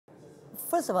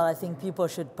First of all, I think people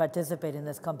should participate in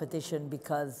this competition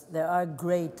because there are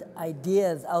great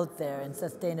ideas out there in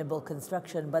sustainable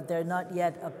construction, but they're not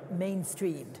yet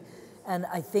mainstreamed. And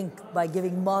I think by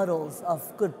giving models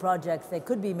of good projects, they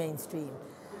could be mainstreamed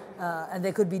and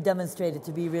they could be demonstrated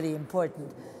to be really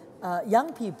important.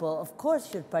 Young people, of course,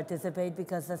 should participate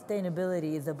because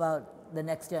sustainability is about the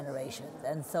next generation.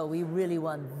 And so we really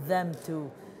want them to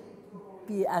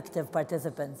be active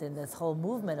participants in this whole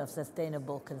movement of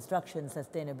sustainable construction,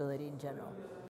 sustainability in general.